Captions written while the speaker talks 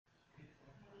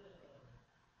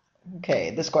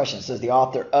Okay, this question says the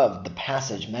author of the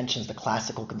passage mentions the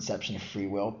classical conception of free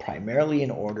will primarily in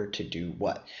order to do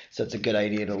what? So it's a good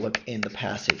idea to look in the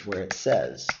passage where it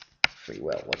says free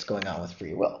will. What's going on with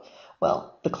free will?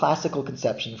 Well, the classical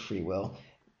conception of free will,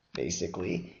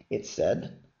 basically, it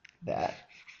said that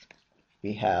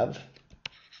we have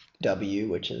W,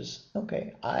 which is,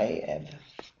 okay, I am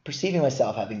perceiving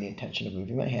myself having the intention of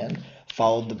moving my hand,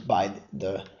 followed by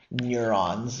the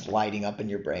neurons lighting up in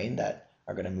your brain that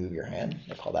are going to move your hand.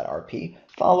 They call that RP,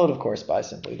 followed, of course, by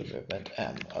simply the movement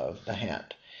M of the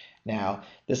hand. Now,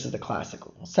 this is the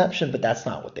classical conception, but that's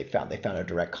not what they found. They found a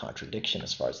direct contradiction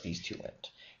as far as these two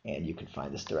went. And you can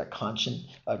find this direct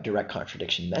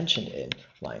contradiction mentioned in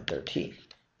line 13.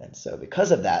 And so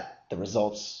because of that, the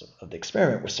results of the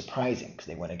experiment were surprising because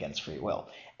they went against free will.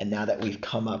 And now that we've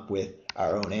come up with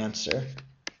our own answer,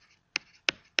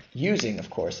 using, of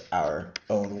course, our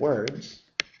own words,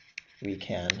 we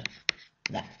can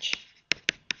match.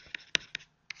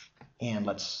 And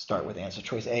let's start with answer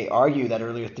choice A. Argue that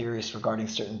earlier theories regarding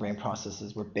certain brain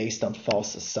processes were based on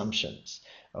false assumptions.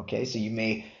 Okay, so you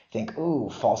may think, ooh,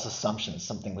 false assumptions,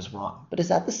 something was wrong. But is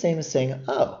that the same as saying,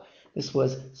 oh, this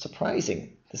was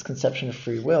surprising? This conception of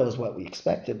free will is what we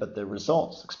expected, but the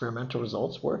results, experimental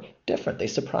results, were different. They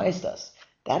surprised us.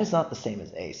 That is not the same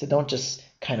as A. So don't just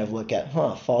kind of look at,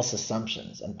 false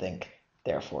assumptions and think,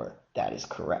 therefore, that is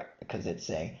correct, because it's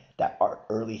saying that our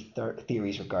early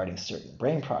theories regarding certain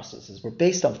brain processes were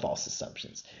based on false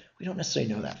assumptions. We don't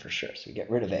necessarily know that for sure, so we get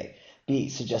rid of A. B,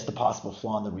 suggest a possible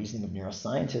flaw in the reasoning of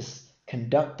neuroscientists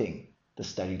conducting the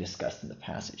study discussed in the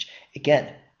passage.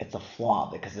 Again, it's a flaw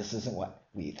because this isn't what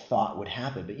we thought would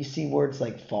happen. But you see words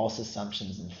like false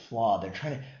assumptions and flaw, they're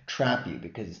trying to trap you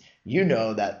because you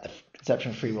know that the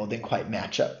conception of free will didn't quite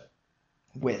match up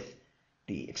with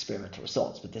the experimental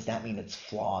results. But does that mean it's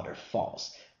flawed or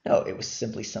false? No, it was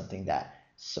simply something that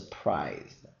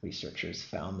surprised. Researchers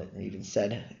found that, and even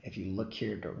said, if you look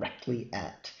here directly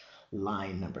at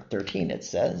line number 13, it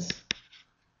says,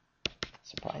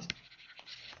 surprising.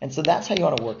 And so that's how you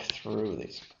want to work through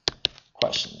these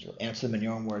questions. You'll answer them in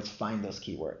your own words, find those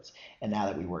keywords. And now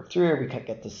that we work through it, we can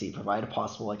get to see, provide a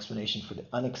possible explanation for the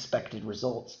unexpected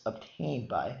results obtained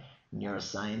by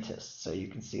neuroscientists. So you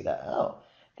can see that, oh,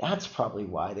 that's probably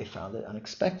why they found it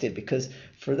unexpected, because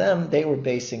for them, they were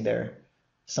basing their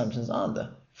assumptions on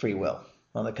the free will,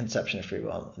 on the conception of free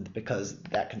will. And because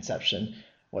that conception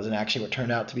wasn't actually what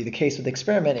turned out to be the case with the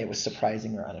experiment, it was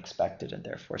surprising or unexpected, and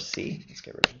therefore C, let's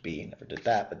get rid of B, never did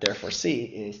that, but therefore C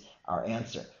is our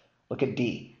answer. Look at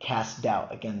D, cast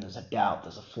doubt. Again, there's a doubt,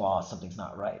 there's a flaw, something's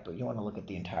not right, but you want to look at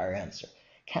the entire answer.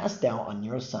 Cast doubt on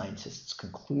neuroscientists'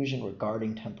 conclusion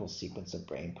regarding temporal sequence of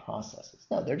brain processes.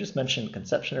 No, they're just mentioning the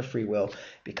conception of free will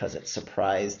because it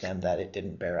surprised them that it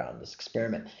didn't bear out in this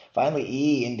experiment. Finally,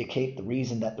 E, indicate the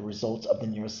reason that the results of the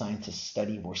neuroscientist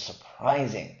study were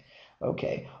surprising.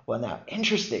 Okay, well now,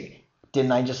 interesting.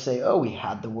 Didn't I just say, oh, we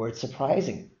had the word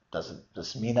surprising? Doesn't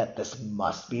this mean that this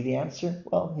must be the answer?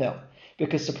 Well, no,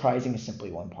 because surprising is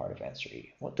simply one part of answer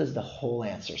E. What does the whole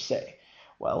answer say?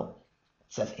 Well,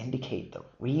 it says indicate the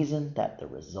reason that the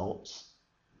results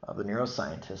of the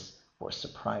neuroscientists were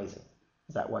surprising.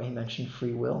 Is that why he mentioned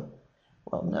free will?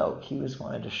 Well, no, he was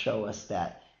wanting to show us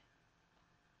that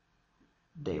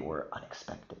they were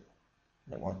unexpected.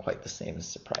 They weren't quite the same as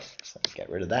surprising. So get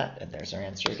rid of that, and there's our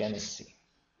answer again is C.